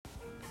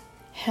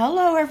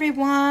Hello,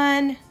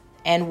 everyone,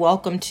 and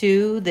welcome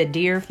to the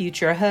Dear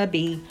Future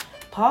Hubby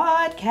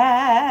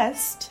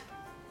podcast.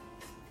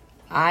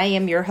 I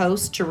am your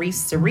host, Therese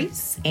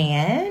Cerise,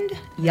 and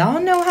y'all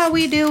know how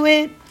we do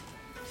it.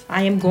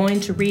 I am going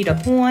to read a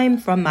poem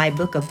from my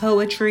book of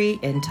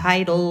poetry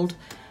entitled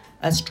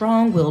A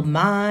Strong-Willed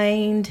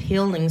Mind,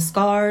 Healing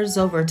Scars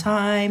Over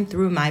Time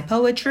Through My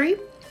Poetry.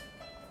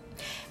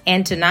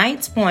 And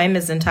tonight's poem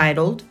is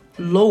entitled,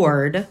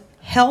 Lord,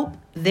 Help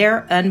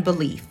Their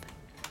Unbelief.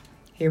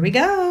 Here we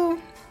go.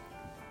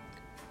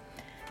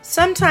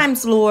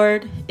 Sometimes,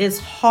 Lord, it's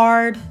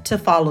hard to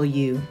follow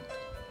you.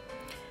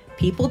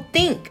 People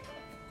think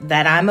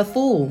that I'm a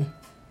fool,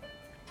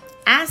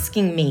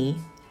 asking me,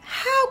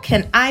 how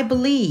can I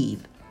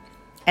believe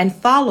and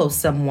follow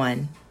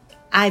someone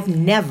I've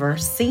never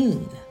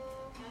seen?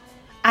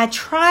 I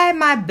try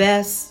my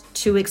best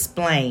to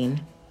explain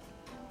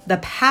the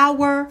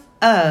power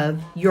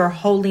of your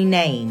holy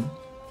name,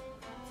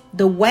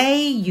 the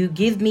way you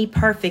give me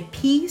perfect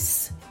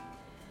peace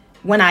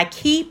when I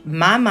keep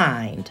my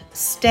mind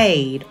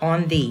stayed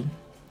on thee.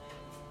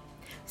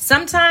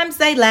 Sometimes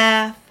they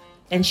laugh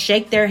and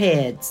shake their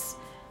heads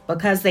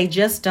because they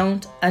just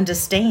don't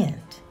understand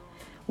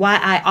why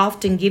I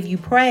often give you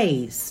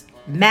praise,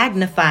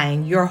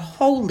 magnifying your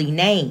holy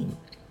name.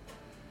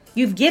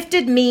 You've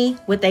gifted me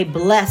with a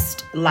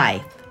blessed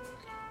life,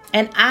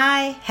 and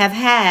I have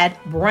had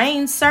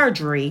brain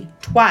surgery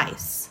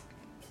twice.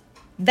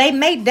 They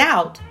may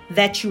doubt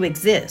that you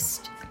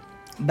exist,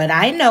 but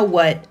I know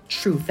what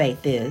true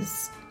faith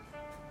is.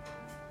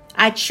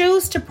 I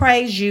choose to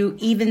praise you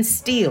even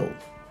still.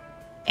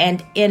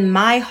 And in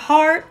my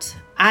heart,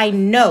 I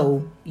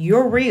know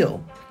you're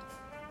real.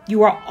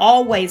 You are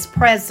always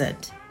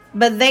present,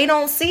 but they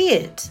don't see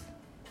it.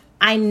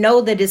 I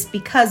know that it's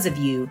because of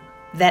you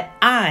that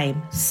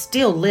I'm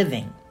still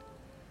living.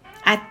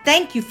 I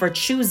thank you for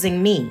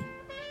choosing me,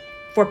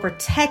 for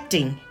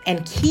protecting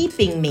and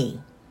keeping me.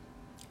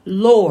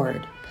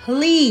 Lord,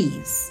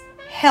 please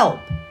help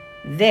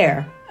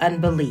their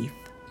unbelief.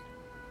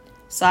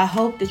 So I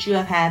hope that you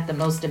have had the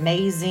most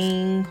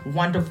amazing,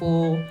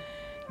 wonderful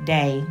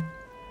day.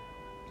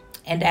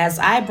 And as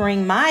I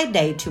bring my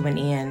day to an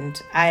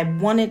end, I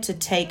wanted to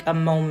take a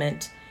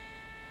moment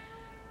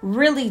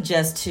really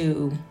just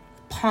to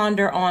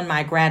ponder on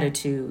my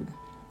gratitude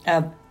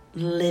of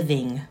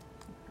living,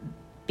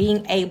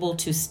 being able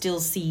to still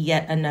see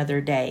yet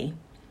another day,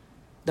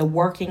 the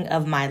working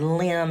of my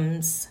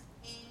limbs,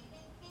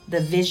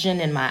 the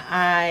vision in my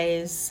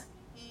eyes,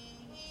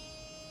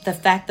 the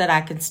fact that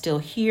I can still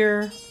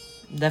hear,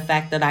 the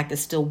fact that I can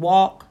still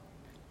walk.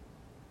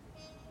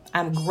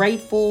 I'm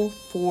grateful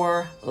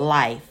for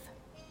life.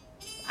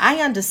 I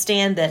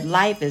understand that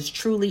life is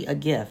truly a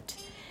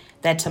gift,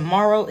 that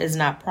tomorrow is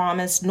not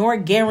promised nor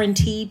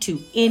guaranteed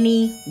to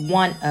any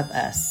one of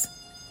us.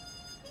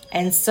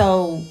 And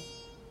so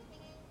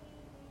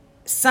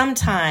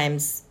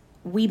sometimes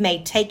we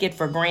may take it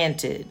for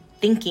granted,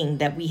 thinking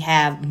that we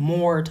have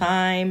more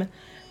time,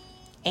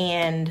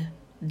 and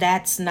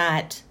that's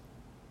not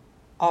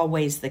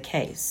always the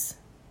case.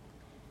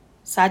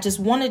 So I just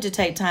wanted to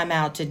take time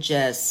out to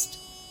just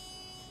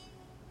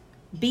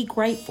be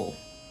grateful,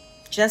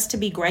 just to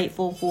be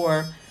grateful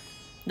for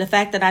the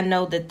fact that I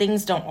know that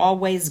things don't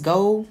always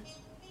go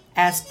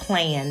as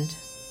planned,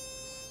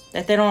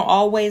 that they don't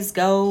always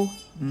go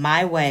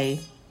my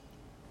way,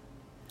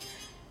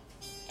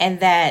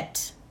 and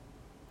that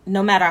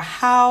no matter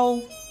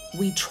how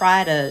we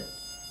try to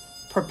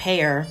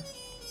prepare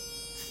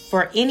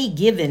for any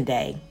given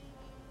day,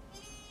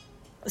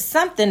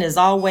 something is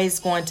always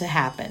going to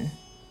happen.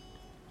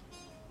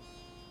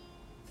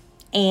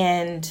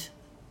 And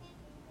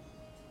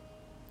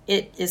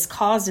it is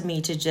causing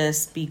me to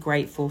just be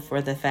grateful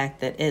for the fact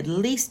that at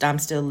least I'm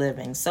still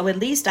living. So at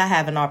least I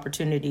have an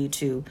opportunity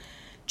to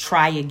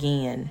try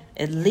again.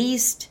 At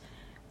least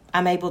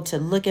I'm able to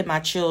look at my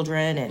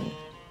children and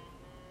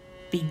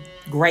be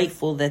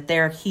grateful that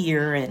they're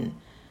here. And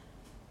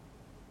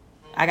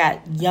I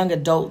got young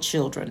adult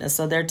children. And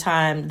so there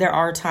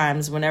are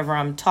times whenever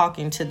I'm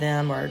talking to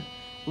them or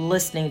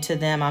listening to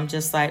them, I'm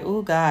just like,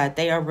 oh God,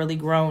 they are really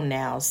grown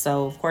now.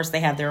 So of course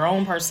they have their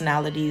own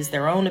personalities,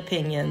 their own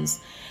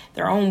opinions,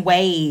 their own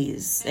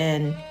ways.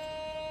 And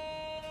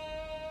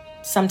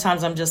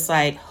sometimes I'm just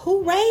like,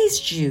 who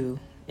raised you?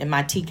 In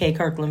my TK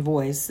Kirkland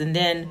voice. And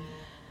then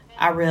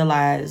I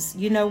realize,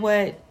 you know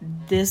what?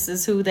 This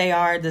is who they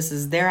are. This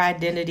is their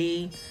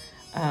identity.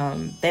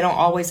 They don't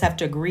always have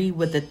to agree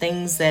with the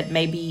things that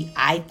maybe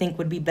I think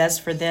would be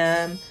best for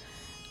them.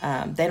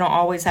 They don't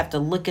always have to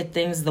look at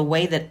things the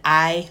way that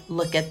I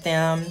look at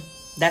them.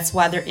 That's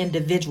why they're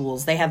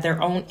individuals. They have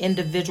their own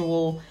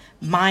individual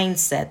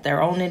mindset,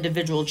 their own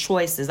individual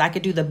choices. I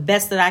could do the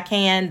best that I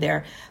can.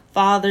 Their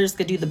fathers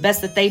could do the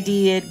best that they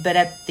did. But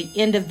at the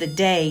end of the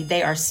day,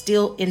 they are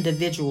still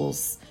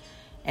individuals.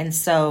 And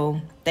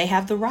so they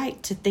have the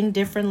right to think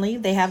differently.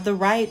 They have the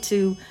right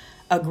to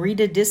agree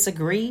to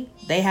disagree.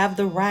 They have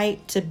the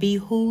right to be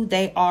who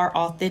they are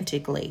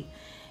authentically.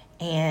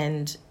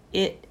 And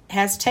it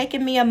has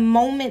taken me a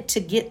moment to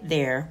get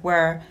there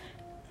where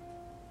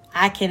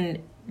I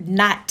can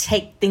not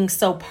take things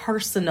so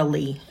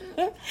personally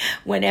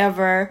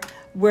whenever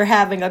we're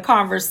having a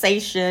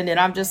conversation and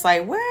I'm just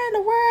like, where in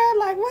the world?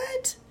 Like,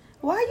 what?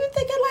 Why are you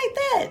thinking like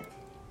that?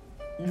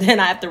 Then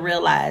I have to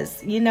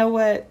realize, you know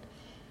what?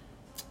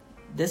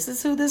 This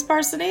is who this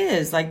person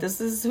is. Like,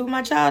 this is who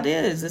my child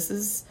is. This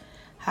is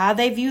how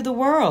they view the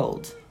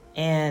world.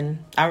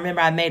 And I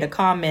remember I made a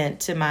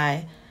comment to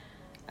my,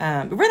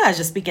 really I was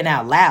just speaking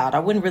out loud. I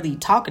wasn't really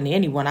talking to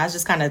anyone. I was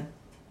just kind of,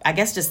 I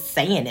guess, just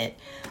saying it.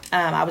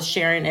 I was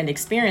sharing an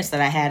experience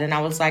that I had, and I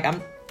was like, I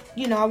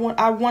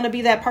want to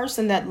be that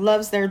person that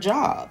loves their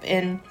job.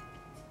 And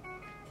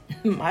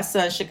my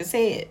son shook his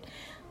head.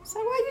 I was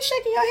like, why are you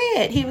shaking your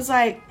head? He was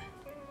like,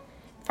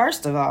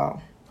 first of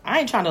all, I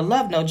ain't trying to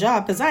love no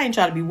job because I ain't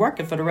trying to be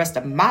working for the rest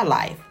of my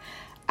life.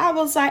 I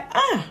was like,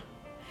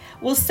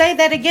 well, say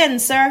that again,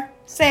 sir.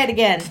 Say it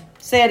again.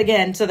 Say it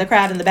again so the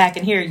crowd in the back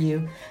can hear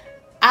you.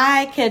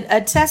 I can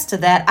attest to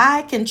that.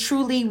 I can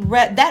truly,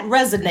 that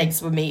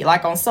resonates with me,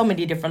 like on so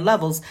many different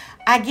levels.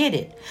 I get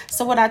it.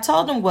 So what I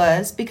told him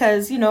was,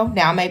 because, now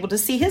I'm able to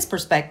see his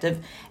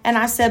perspective. And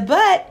I said,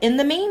 but in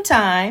the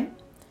meantime,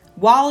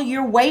 while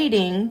you're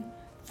waiting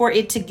for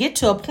it to get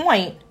to a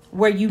point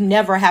where you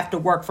never have to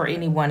work for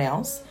anyone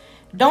else,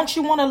 don't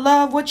you want to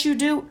love what you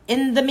do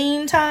in the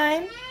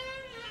meantime?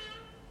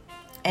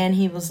 And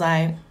he was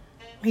like,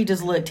 he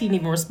just looked, he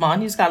didn't even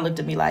respond. He just kind of looked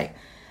at me like,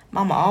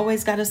 Mama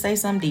always got to say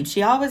something deep.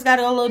 She always got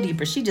to go a little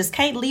deeper. She just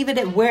can't leave it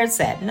at where it's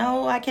at.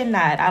 No, I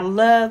cannot. I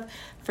love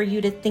for you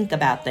to think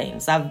about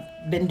things. I've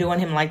been doing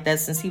him like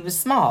that since he was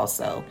small.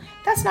 So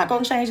that's not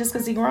going to change just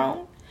because he's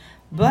grown.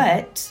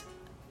 But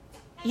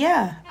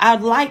yeah, I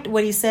liked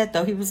what he said,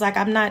 though. He was like,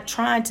 I'm not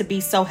trying to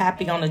be so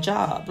happy on the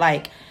job.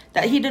 Like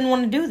that. He didn't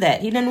want to do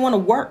that. He didn't want to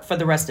work for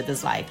the rest of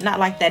his life. Not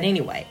like that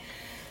anyway.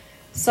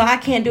 So I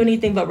can't do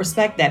anything but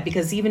respect that,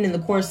 because even in the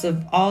course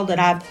of all that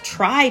I've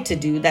tried to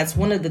do, that's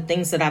one of the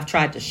things that I've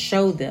tried to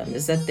show them,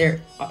 is that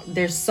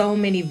there's so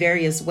many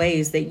various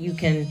ways that you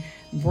can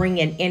bring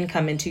an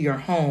income into your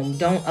home.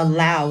 Don't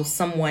allow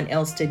someone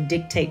else to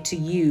dictate to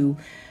you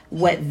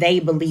what they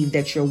believe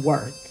that you're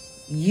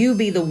worth. You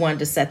be the one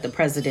to set the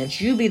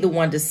precedent. You be the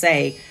one to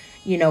say,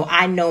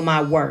 I know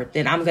my worth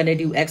and I'm going to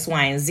do X,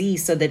 Y, and Z,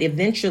 so that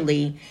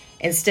eventually,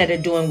 instead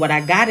of doing what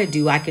I got to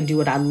do, I can do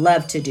what I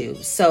love to do.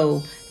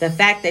 So the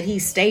fact that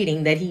he's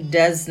stating that he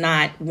does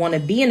not want to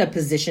be in a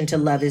position to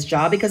love his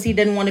job because he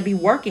didn't want to be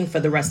working for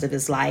the rest of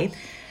his life,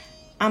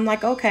 I'm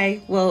like,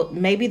 okay, well,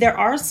 maybe there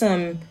are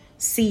some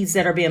seeds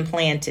that are being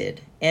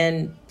planted.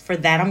 And for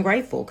that, I'm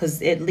grateful,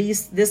 because at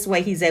least this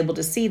way he's able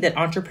to see that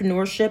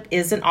entrepreneurship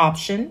is an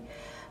option.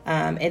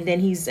 And then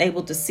he's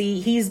able to see,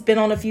 he's been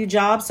on a few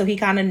jobs, so he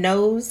kind of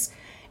knows.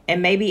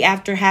 And maybe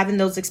after having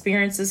those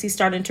experiences, he's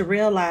starting to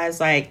realize,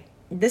 like,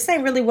 this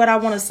ain't really what I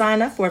want to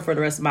sign up for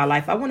the rest of my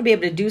life. I want to be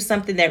able to do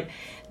something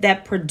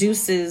that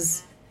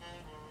produces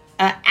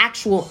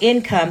actual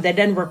income, that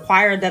doesn't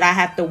require that I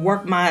have to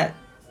work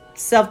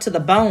myself to the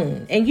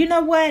bone. And you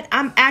know what?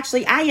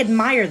 I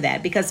admire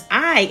that, because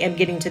I am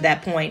getting to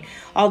that point.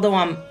 Although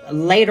I'm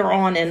later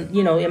on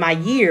in my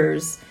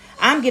years,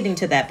 I'm getting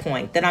to that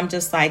point that I'm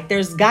just like,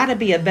 there's got to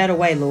be a better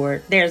way,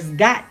 Lord. There's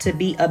got to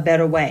be a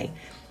better way.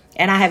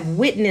 And I have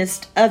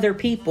witnessed other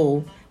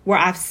people where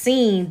I've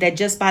seen that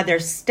just by their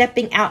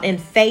stepping out in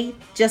faith,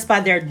 just by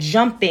their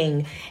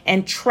jumping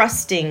and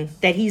trusting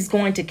that he's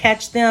going to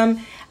catch them,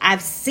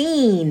 I've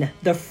seen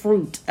the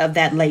fruit of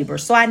that labor.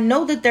 So I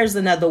know that there's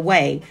another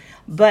way,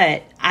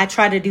 but I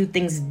try to do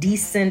things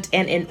decent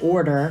and in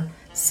order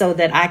so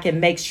that I can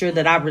make sure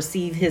that I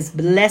receive his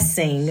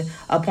blessing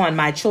upon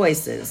my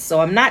choices. So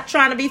I'm not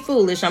trying to be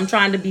foolish. I'm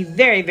trying to be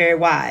very, very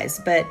wise.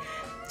 But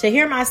to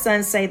hear my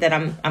son say that,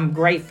 I'm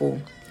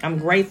grateful. I'm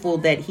grateful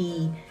that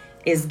he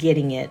is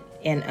getting it.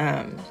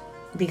 And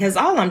because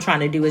all I'm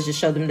trying to do is just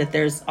show them that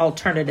there's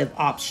alternative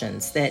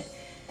options, that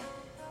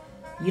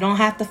you don't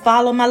have to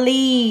follow my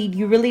lead.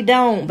 You really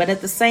don't. But at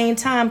the same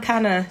time,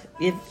 kind of,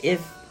 if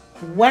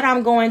what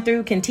I'm going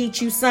through can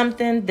teach you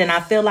something, then I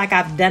feel like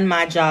I've done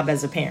my job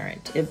as a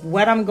parent. If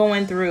what I'm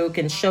going through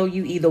can show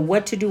you either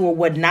what to do or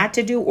what not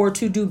to do, or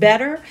to do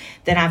better,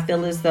 then I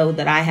feel as though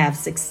that I have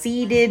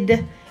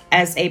succeeded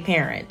as a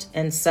parent.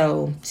 And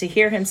so to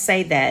hear him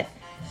say that,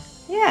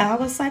 yeah,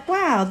 I was like,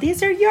 wow,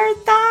 these are your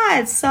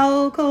thoughts.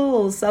 So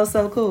cool.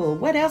 So cool.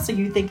 What else are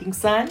you thinking,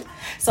 son?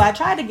 So I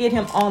tried to get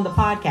him on the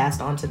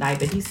podcast on tonight,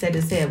 but he said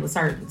his head was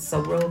hurting.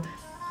 So we'll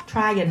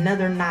try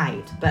another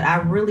night. But I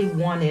really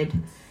wanted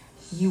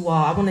I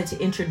wanted to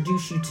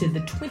introduce you to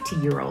the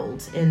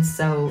 20-year-old. And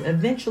so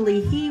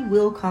eventually he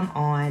will come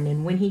on.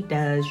 And when he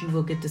does, you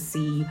will get to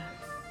see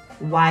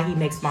why he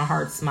makes my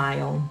heart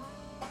smile.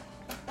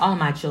 All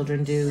my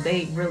children do.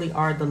 They really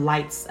are the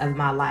lights of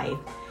my life.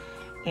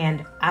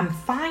 And I'm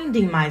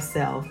finding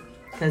myself,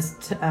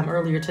 because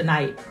earlier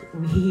tonight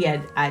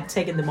I'd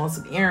taken them on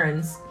some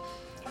errands.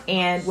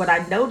 And what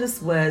I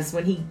noticed was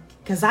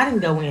because I didn't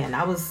go in,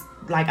 I was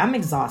like, I'm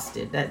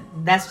exhausted.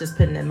 That's just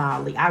putting it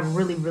mildly. I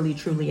really, really,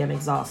 truly am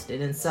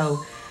exhausted. And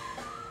so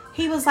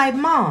He was like,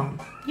 Mom,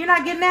 you're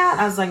not getting out?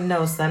 I was like,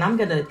 no, son, I'm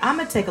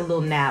gonna take a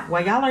little nap.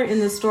 While y'all are in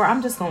the store,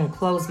 I'm just gonna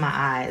close my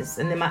eyes.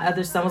 And then my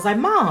other son was like,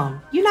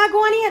 Mom, you're not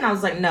going in? I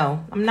was like,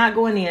 no, I'm not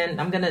going in.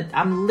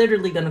 I'm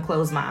literally gonna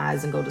close my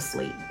eyes and go to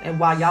sleep. And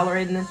while y'all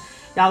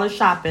are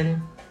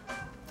shopping,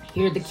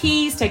 here are the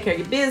keys, take care of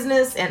your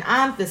business, and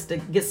I'm just to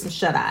get some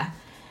shut eye.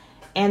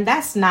 And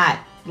that's not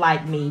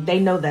like me. They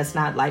know that's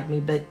not like me,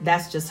 but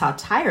that's just how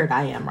tired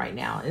I am right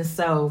now. And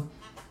so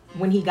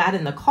when he got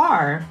in the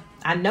car,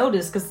 I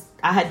noticed, because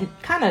I had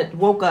kind of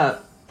woke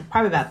up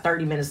probably about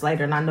 30 minutes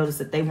later, and I noticed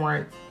that they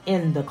weren't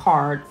in the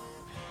car.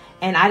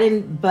 And I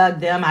didn't bug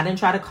them. I didn't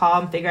try to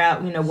call and figure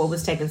out, what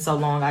was taking so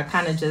long. I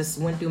kind of just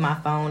went through my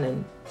phone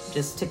and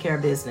just took care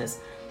of business.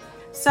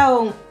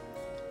 So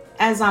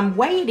as I'm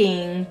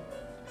waiting,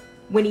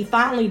 when he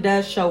finally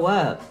does show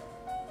up,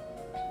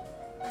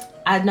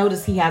 I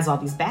notice he has all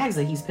these bags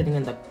that he's putting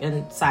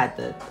inside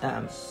the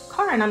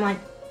car. And I'm like,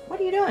 what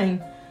are you doing?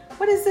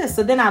 What is this?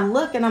 So then I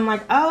look and I'm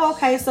like, oh,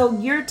 okay. So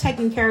you're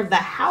taking care of the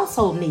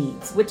household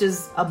needs, which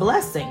is a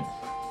blessing.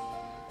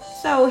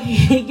 So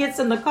he gets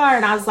in the car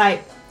and I was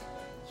like,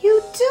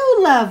 you do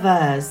love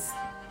us.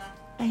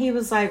 And he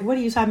was like, what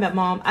are you talking about,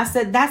 Mom? I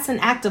said, that's an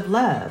act of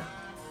love.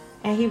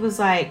 And he was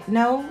like,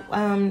 no,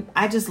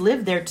 I just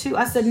live there too.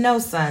 I said, no,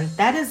 son,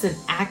 that is an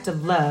act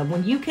of love.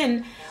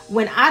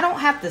 When I don't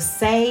have to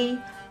say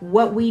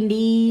what we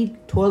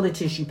need, toilet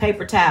tissue,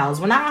 paper towels,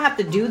 when I don't have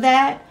to do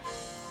that,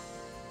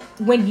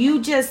 when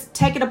you just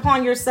take it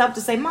upon yourself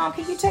to say, Mom,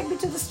 can you take me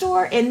to the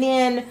store? And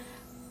then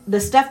the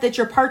stuff that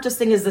you're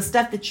purchasing is the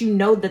stuff that you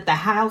know that the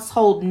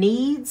household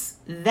needs,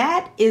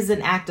 that is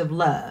an act of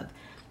love.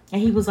 And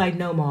he was like,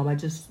 no, Mom, I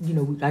just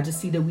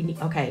see that we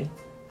need, okay.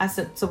 I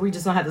said, so we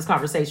just gonna have this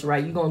conversation,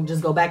 right? You're gonna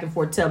just go back and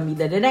forth telling me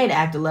that it ain't an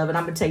act of love, and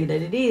I'm gonna tell you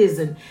that it is.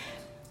 And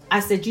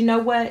I said, you know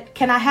what?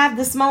 Can I have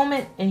this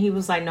moment? And he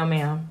was like, no,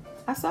 ma'am.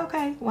 I said,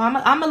 okay. Well,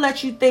 I'm gonna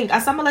let you think. I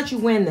said, I'm gonna let you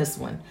win this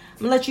one. I'm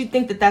gonna let you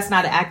think that that's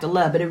not an act of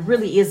love, but it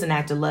really is an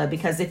act of love,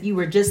 because if you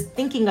were just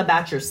thinking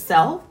about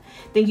yourself,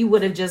 then you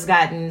would have just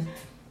gotten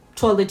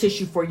toilet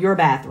tissue for your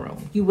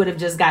bathroom. You would have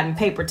just gotten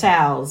paper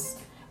towels.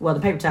 Well,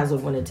 the paper towels would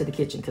have went into the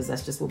kitchen because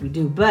that's just what we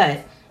do.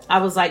 But I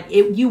was like,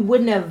 you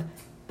wouldn't have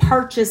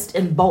purchased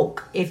in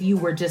bulk if you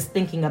were just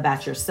thinking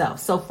about yourself.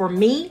 So for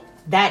me,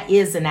 that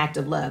is an act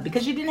of love,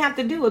 because you didn't have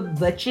to do it,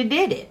 but you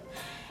did it.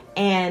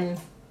 And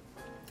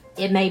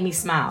it made me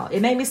smile.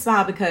 It made me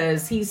smile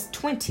because he's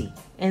 20.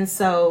 And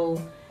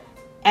so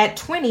at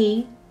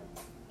 20,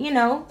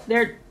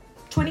 they're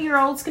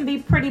 20-year-olds can be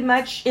pretty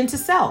much into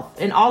self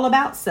and all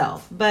about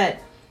self. But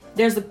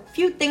there's a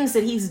few things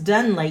that he's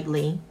done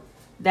lately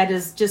that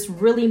has just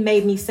really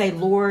made me say,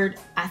 Lord,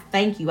 I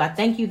thank you. I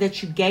thank you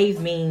that you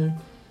gave me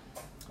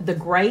the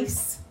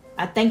grace.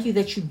 I thank you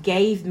that you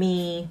gave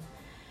me,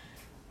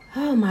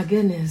 oh my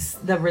goodness,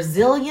 the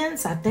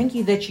resilience. I thank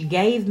you that you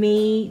gave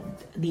me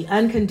the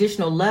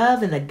unconditional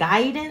love and the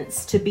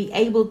guidance to be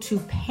able to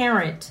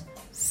parent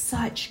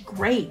such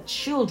great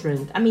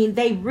children. I mean,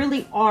 they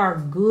really are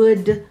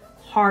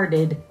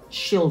good-hearted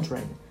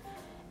children.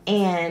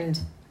 And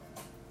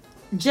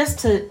just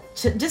to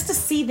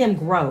see them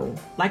grow.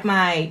 Like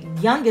my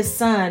youngest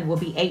son will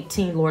be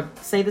 18. Lord,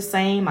 say the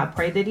same. I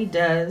pray that he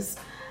does.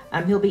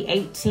 He'll be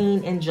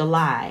 18 in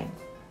July.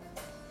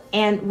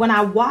 And when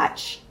I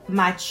watch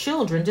my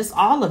children, just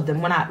all of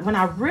them, when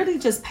I really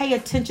just pay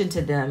attention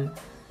to them,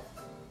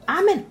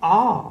 I'm in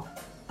awe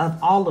of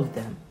all of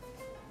them.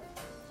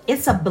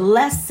 It's a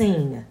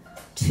blessing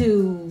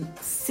to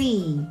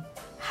see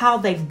how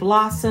they've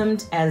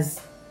blossomed as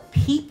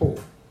people,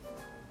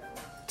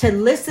 to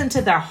listen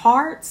to their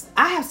hearts.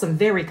 I have some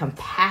very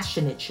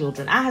compassionate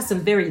children. I have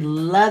some very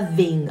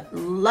loving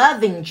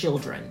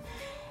children.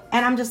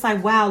 And I'm just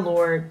like, wow,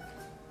 Lord,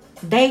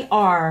 they're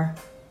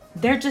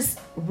just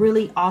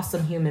really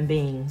awesome human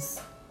beings.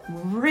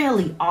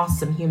 Really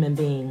awesome human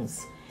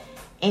beings.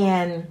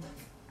 And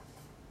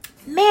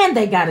man,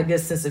 they got a good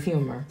sense of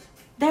humor.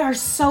 They are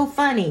so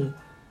funny.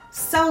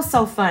 So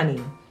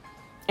funny.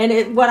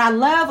 And what I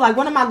love, like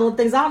one of my little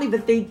things, I don't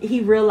even think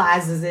he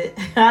realizes it.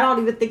 I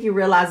don't even think he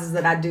realizes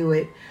that I do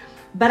it.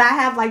 But I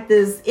have like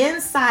this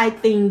inside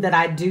thing that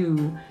I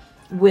do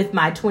with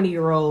my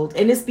 20-year-old.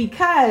 And it's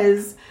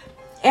because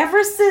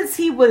ever since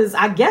he was,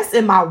 I guess,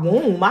 in my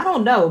womb, I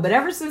don't know, but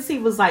ever since he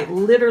was like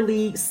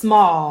literally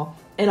small,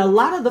 in a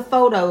lot of the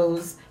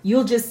photos,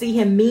 you'll just see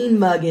him mean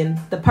mugging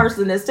the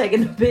person that's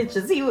taking the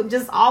pictures. He would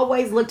just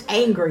always looked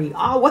angry,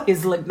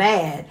 always looked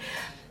mad.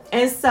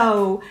 And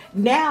so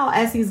now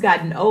as he's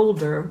gotten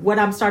older, what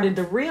I'm starting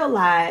to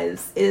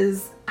realize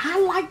is I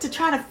like to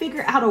try to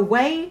figure out a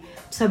way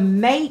to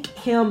make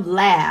him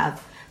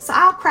laugh. So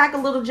I'll crack a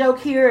little joke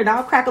here and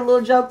I'll crack a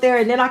little joke there.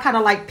 And then I kind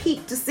of like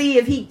peek to see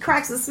if he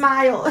cracks a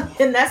smile.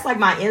 And that's like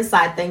my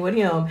inside thing with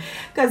him.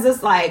 Because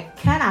it's like,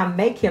 can I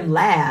make him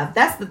laugh?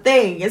 That's the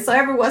thing. And so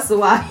every once in a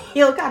while,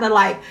 he'll kind of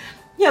like,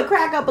 he'll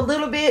crack up a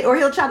little bit, or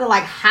he'll try to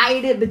like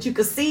hide it, but you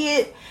can see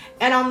it.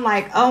 And I'm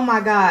like, oh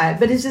my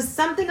God. But it's just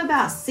something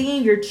about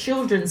seeing your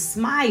children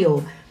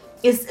smile.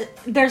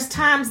 There's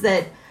times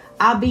that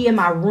I'll be in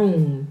my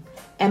room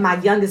And my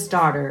youngest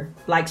daughter,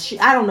 like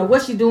I don't know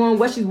what she's doing,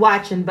 what she's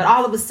watching, but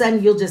all of a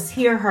sudden you'll just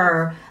hear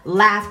her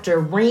laughter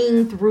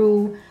ring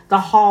through the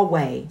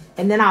hallway.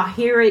 And then I'll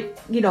hear it,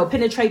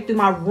 penetrate through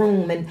my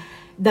room. And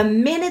the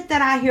minute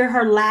that I hear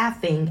her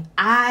laughing,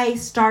 I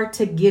start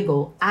to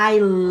giggle. I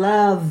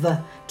love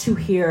to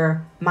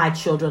hear my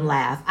children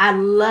laugh. I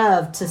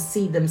love to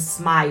see them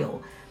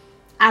smile.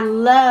 I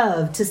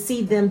love to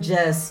see them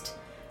just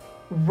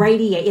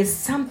radiate.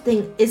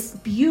 It's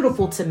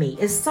beautiful to me.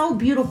 It's so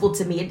beautiful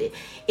to me.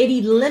 It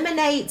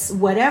eliminates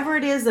whatever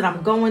it is that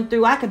I'm going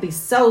through. I could be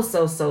so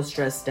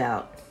stressed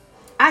out.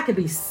 I could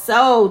be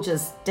so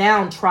just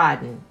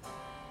downtrodden.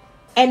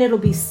 And it'll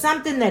be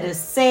something that is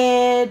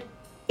said.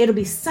 It'll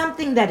be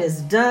something that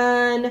is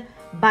done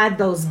by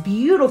those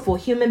beautiful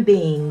human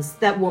beings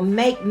that will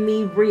make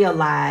me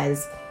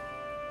realize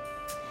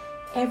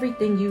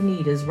everything you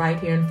need is right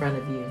here in front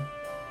of you.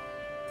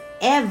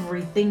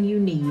 Everything you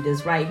need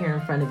is right here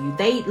in front of you.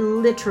 They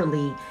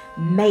literally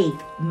make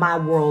my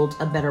world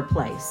a better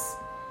place.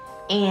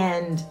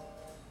 And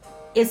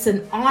it's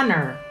an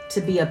honor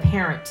to be a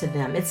parent to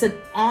them. It's an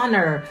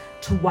honor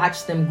to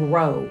watch them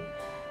grow.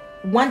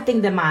 One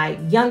thing that my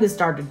youngest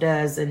daughter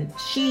does, and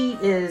she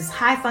is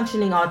high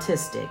functioning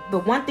autistic,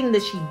 but one thing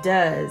that she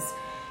does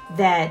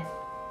that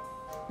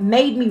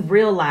made me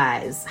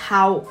realize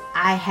how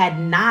I had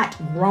not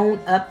grown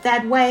up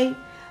that way,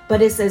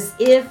 but it's as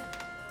if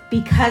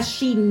because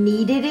she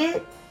needed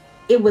it,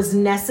 it was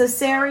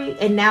necessary,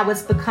 and now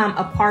it's become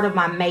a part of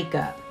my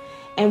makeup.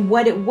 And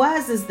what it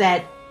was is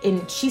that,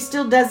 and she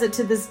still does it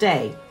to this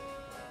day,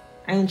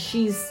 and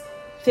she's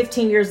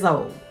 15 years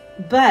old,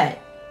 but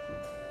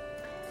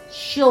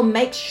she'll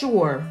make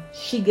sure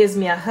she gives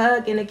me a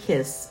hug and a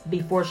kiss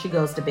before she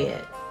goes to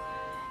bed.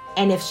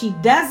 And if she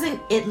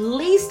doesn't at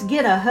least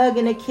get a hug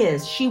and a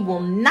kiss, she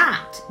will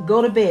not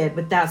go to bed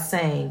without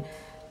saying,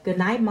 "Good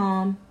night,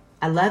 Mom.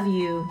 I love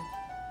you."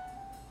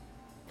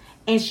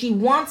 And she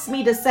wants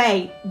me to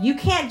say, you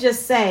can't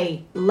just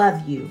say,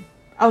 "Love you."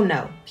 Oh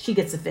no, she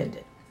gets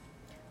offended.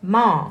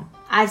 "Mom,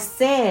 I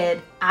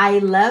said, I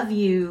love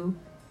you."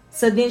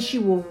 So then she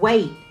will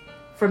wait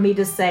for me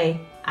to say,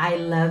 "I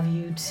love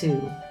you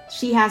too."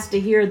 She has to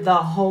hear the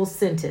whole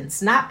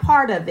sentence, not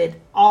part of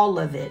it, all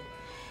of it.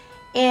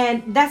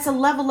 And that's a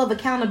level of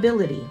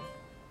accountability.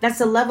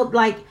 That's a level,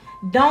 like,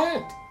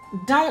 don't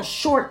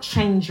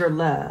shortchange your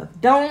love.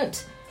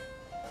 Don't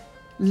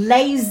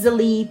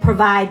lazily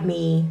provide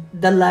me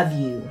the love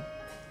you.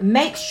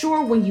 Make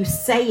sure when you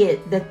say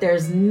it that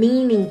there's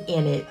meaning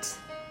in it.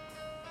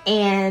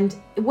 And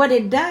what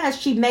it does,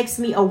 she makes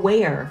me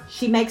aware.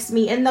 She makes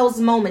me, in those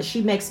moments,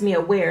 she makes me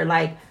aware.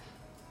 Like,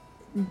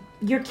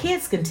 your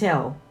kids can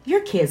tell.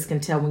 Your kids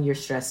can tell when you're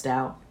stressed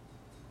out.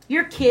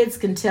 Your kids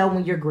can tell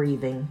when you're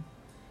grieving.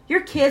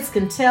 Your kids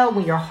can tell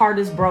when your heart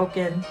is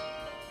broken.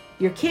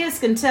 Your kids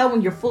can tell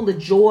when you're full of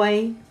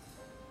joy.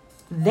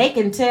 They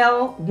can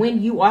tell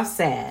when you are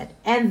sad,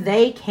 and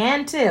they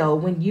can tell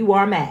when you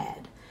are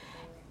mad.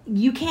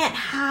 You can't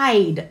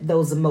hide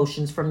those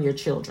emotions from your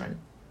children.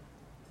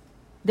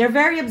 They're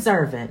very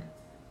observant.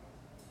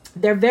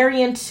 They're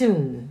very in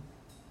tune.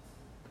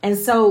 And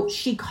so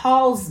she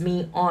calls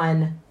me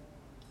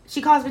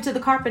to the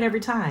carpet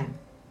every time.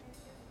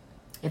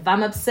 If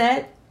I'm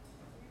upset,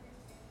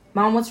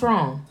 "Mom, what's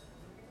wrong?"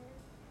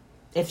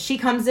 If she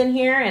comes in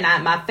here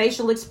and my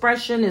facial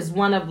expression is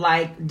one of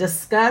like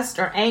disgust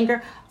or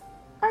anger,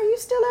 "Are you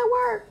still at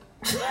work?"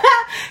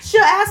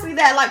 She'll ask me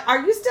that, like, "Are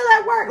you still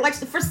at work?" Like,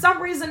 for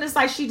some reason, it's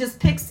like she just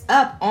picks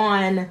up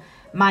on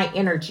my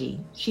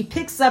energy. She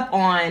picks up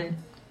on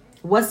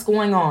what's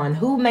going on,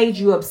 who made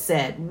you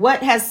upset,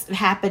 what has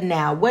happened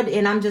now,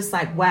 and I'm just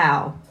like,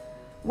 wow.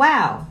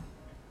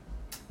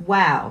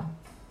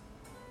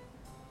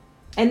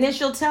 And then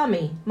she'll tell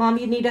me, "Mom,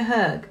 you need a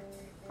hug."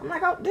 I'm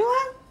like, "Oh, do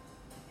I?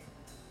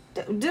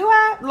 Do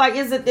I? Like,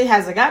 has it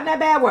gotten that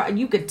bad where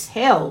you could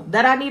tell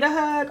that I need a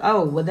hug?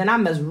 Oh, well, then I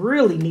must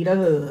really need a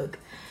hug."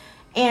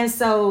 And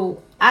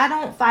so I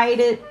don't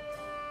fight it.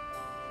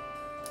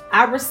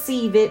 I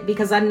receive it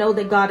because I know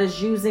that God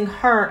is using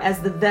her as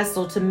the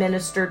vessel to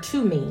minister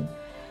to me.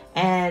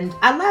 And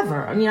I love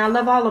her. I mean, I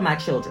love all of my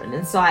children.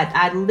 And so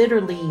I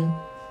literally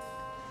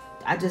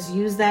just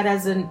use that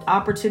as an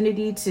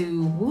opportunity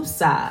to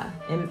woosah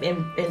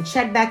and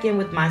check back in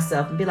with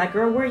myself and be like,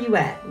 "Girl, where are you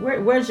at?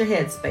 Where's your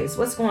headspace?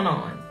 What's going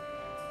on?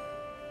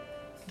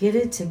 Get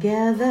it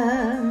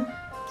together."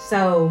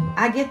 So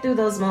I get through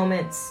those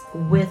moments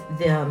with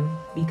them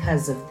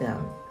because of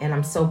them. And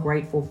I'm so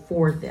grateful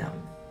for them.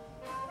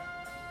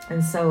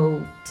 And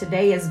so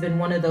today has been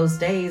one of those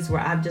days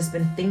where I've just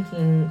been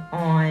thinking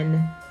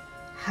on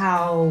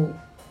how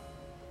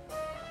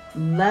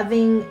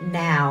loving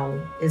now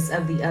is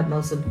of the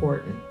utmost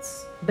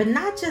importance. But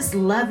not just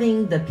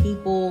loving the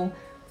people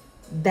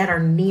that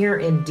are near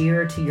and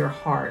dear to your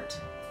heart.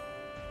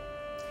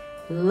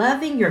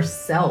 Loving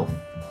yourself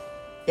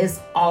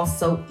is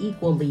also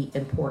equally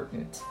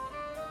important.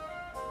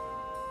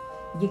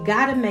 You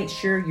got to make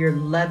sure you're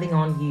loving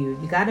on you.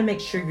 You got to make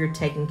sure you're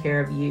taking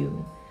care of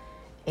you.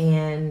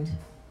 And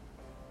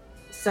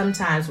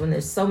sometimes when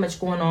there's so much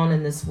going on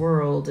in this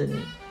world and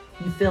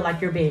you feel like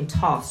you're being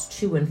tossed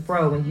to and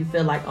fro, and you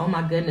feel like, oh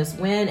my goodness,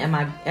 when am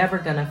I ever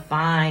going to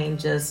find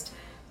just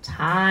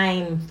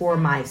time for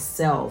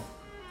myself?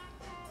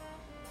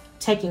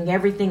 Taking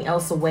everything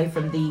else away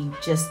from the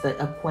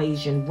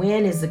equation.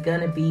 When is it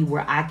going to be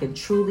where I can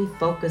truly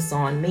focus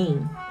on me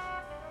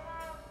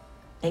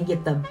and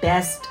get the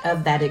best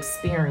of that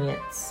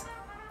experience?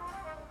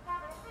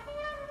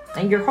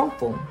 And you're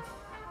hopeful.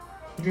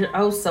 You're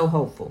oh so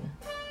hopeful.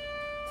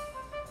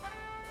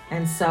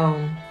 And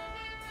so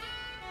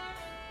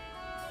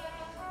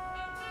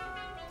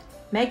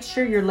make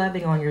sure you're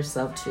loving on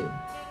yourself too.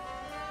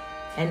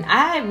 And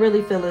I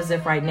really feel as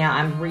if right now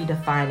I'm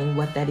redefining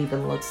what that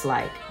even looks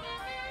like.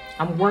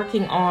 I'm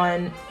working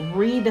on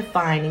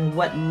redefining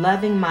what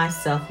loving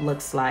myself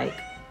looks like.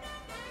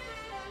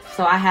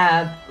 So I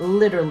have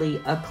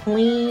literally a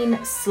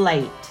clean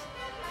slate,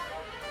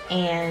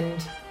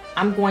 and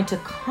I'm going to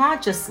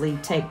consciously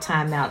take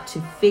time out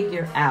to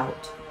figure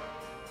out,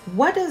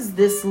 what does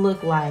this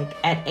look like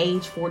at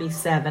age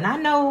 47? I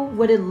know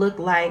what it looked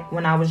like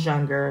when I was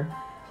younger,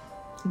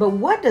 but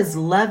what does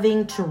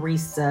loving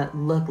Teresa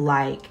look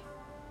like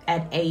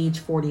at age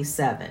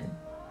 47?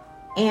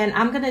 And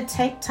I'm going to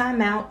take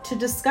time out to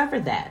discover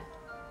that.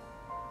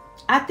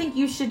 I think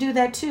you should do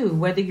that too,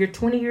 whether you're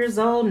 20 years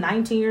old,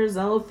 19 years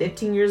old,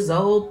 15 years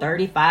old,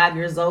 35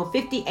 years old,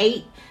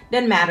 58,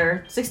 doesn't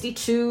matter,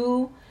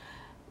 62,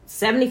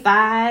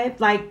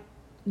 75. Like,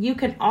 you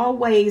can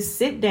always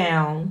sit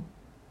down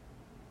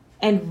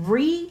and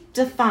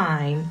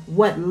redefine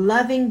what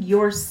loving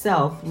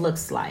yourself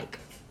looks like.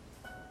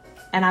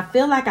 And I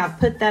feel like I've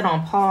put that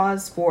on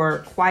pause for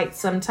quite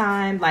some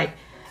time. Like,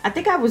 I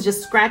think I was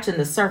just scratching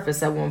the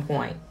surface at one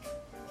point.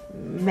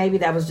 Maybe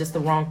that was just the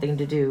wrong thing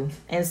to do.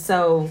 And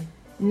so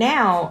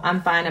now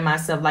I'm finding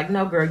myself like,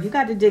 no, girl, you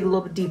got to dig a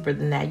little bit deeper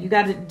than that. You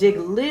got to dig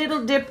a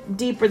little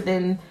deeper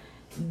than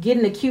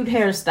getting a cute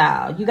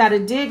hairstyle. You got to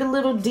dig a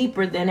little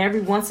deeper than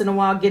every once in a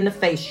while getting a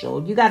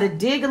facial. You got to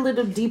dig a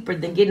little deeper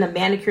than getting a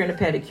manicure and a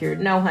pedicure.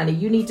 No, honey,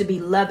 you need to be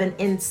loving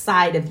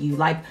inside of you.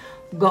 Like,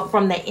 go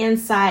from the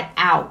inside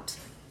out.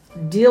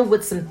 Deal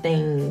with some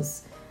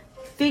things.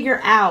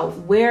 Figure out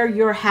where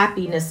your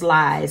happiness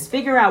lies.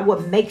 Figure out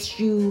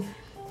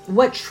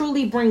what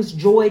truly brings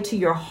joy to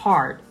your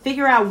heart.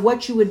 Figure out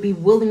what you would be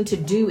willing to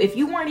do if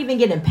you weren't even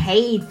getting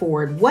paid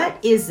for it. What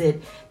is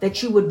it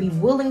that you would be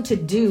willing to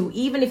do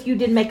even if you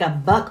didn't make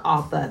a buck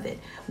off of it?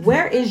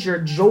 Where is your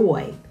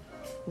joy?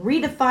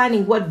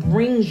 Redefining what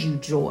brings you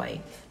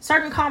joy.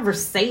 Certain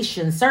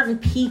conversations, certain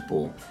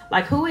people.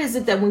 Like, who is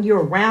it that when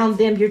you're around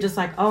them, you're just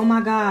like, oh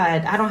my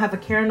God, I don't have a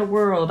care in the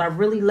world. I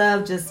really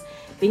love just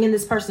being in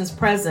this person's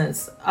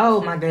presence. Oh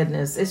my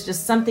goodness. It's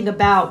just something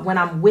about when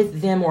I'm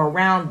with them or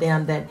around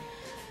them that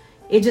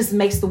it just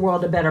makes the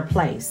world a better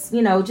place.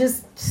 You know,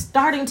 just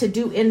starting to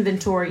do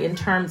inventory in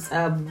terms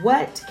of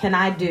what can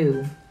I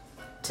do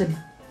to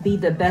be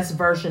the best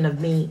version of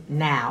me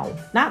now,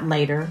 not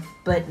later,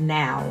 but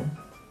now.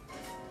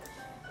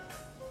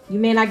 You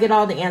may not get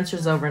all the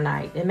answers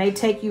overnight. It may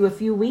take you a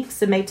few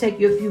weeks. It may take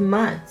you a few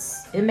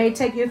months. It may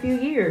take you a few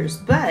years,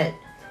 but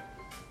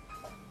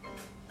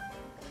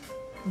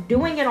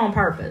doing it on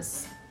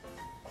purpose,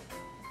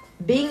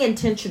 being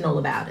intentional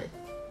about it,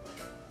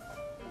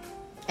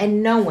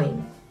 and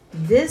knowing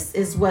this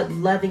is what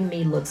loving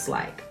me looks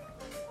like.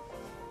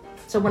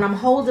 So when I'm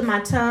holding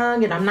my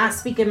tongue and I'm not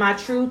speaking my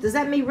truth, is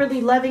that me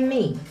really loving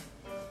me?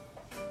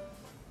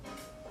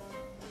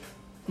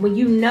 When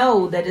you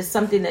know that it's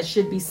something that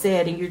should be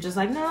said and you're just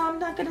like, no, I'm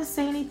not going to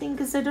say anything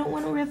because I don't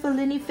want to ruffle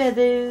any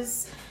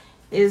feathers.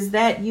 Is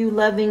that you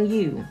loving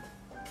you?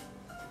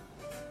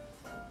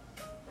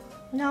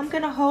 No, I'm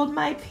going to hold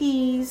my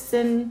peace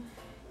and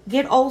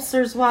get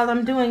ulcers while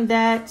I'm doing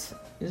that.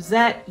 Is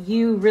that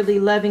you really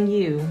loving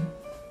you?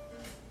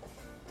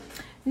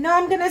 No,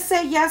 I'm going to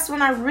say yes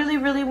when I really,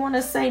 really want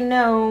to say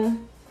no.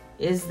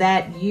 Is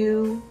that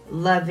you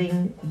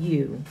loving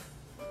you?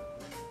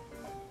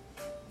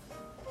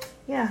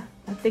 Yeah,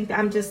 I think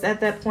I'm just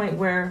at that point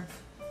where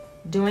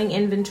doing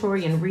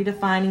inventory and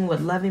redefining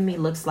what loving me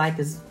looks like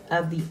is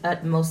of the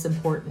utmost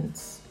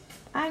importance.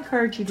 I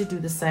encourage you to do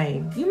the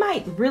same. You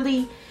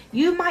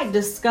might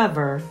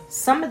discover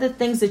some of the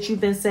things that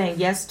you've been saying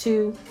yes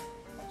to,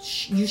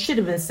 you should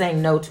have been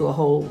saying no to a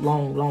whole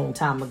long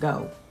time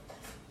ago.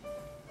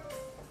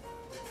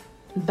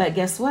 But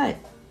guess what?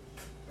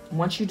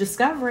 Once you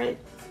discover it,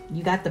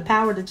 you got the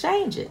power to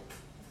change it.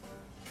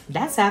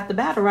 That's half the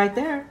battle right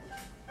there.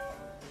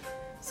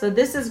 So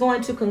this is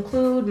going to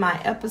conclude my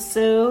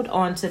episode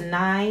on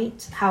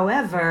tonight.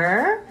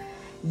 However,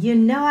 you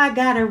know I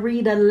gotta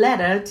read a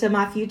letter to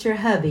my future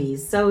hubbies.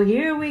 So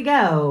here we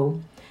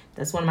go.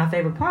 That's one of my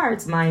favorite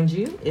parts, mind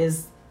you,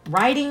 is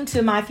writing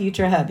to my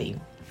future hubby.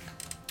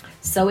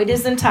 So it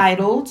is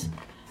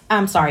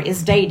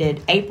it's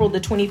dated April the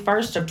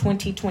 21st of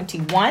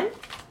 2021.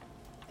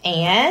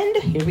 And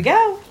here we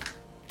go.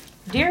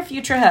 Dear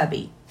future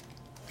hubby,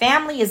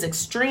 family is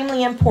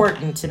extremely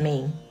important to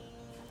me,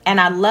 and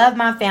I love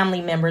my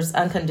family members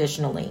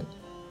unconditionally.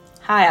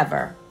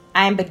 However,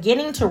 I am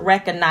beginning to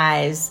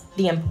recognize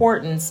the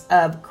importance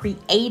of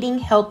creating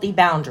healthy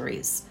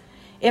boundaries,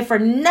 if for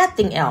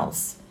nothing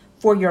else,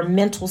 for your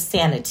mental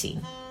sanity.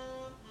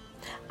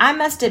 I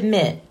must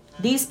admit,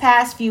 these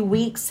past few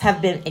weeks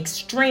have been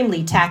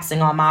extremely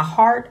taxing on my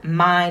heart,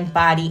 mind,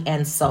 body,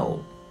 and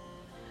soul.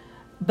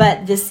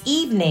 But this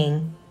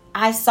evening,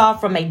 I saw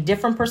from a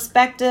different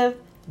perspective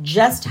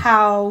just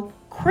how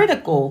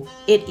critical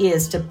it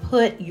is to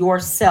put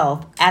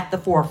yourself at the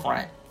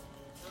forefront.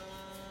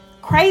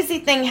 Crazy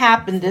thing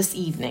happened this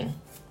evening.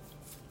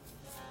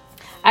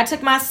 I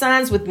took my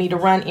sons with me to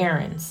run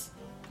errands.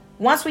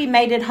 Once we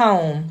made it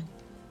home,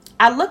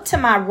 I looked to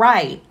my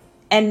right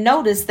and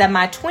noticed that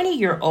my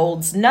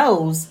 20-year-old's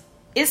nose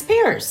is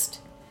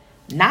pierced.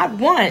 Not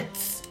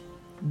once,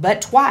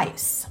 but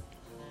twice.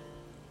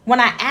 When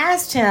I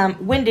asked him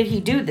when did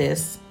he do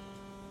this,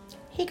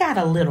 he got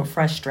a little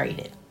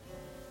frustrated.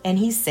 And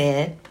he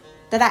said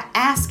that I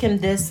ask him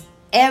this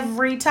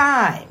every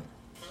time.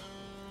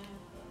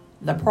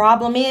 The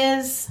problem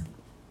is,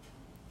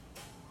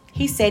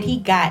 he said he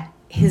got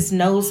his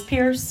nose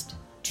pierced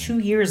 2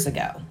 years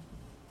ago.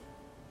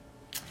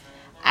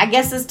 I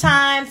guess it's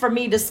time for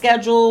me to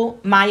schedule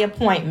my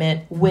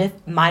appointment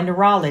with my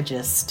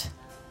neurologist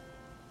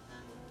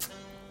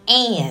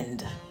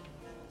and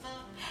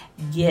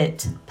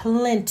get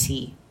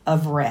plenty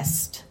of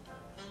rest.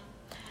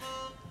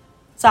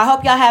 So I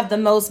hope y'all have the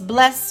most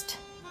blessed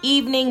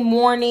evening,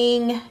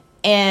 morning,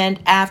 and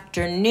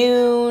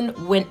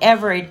afternoon,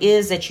 whenever it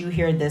is that you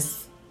hear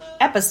this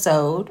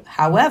episode.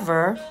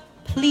 However,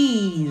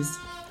 please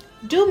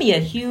do me a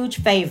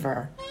huge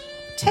favor.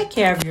 Take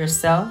care of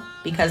yourself,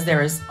 because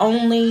there is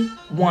only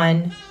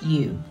one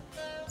you.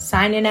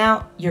 Signing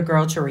out, your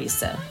girl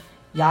Teresa.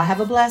 Y'all have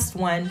a blessed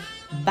one.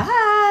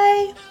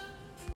 Bye.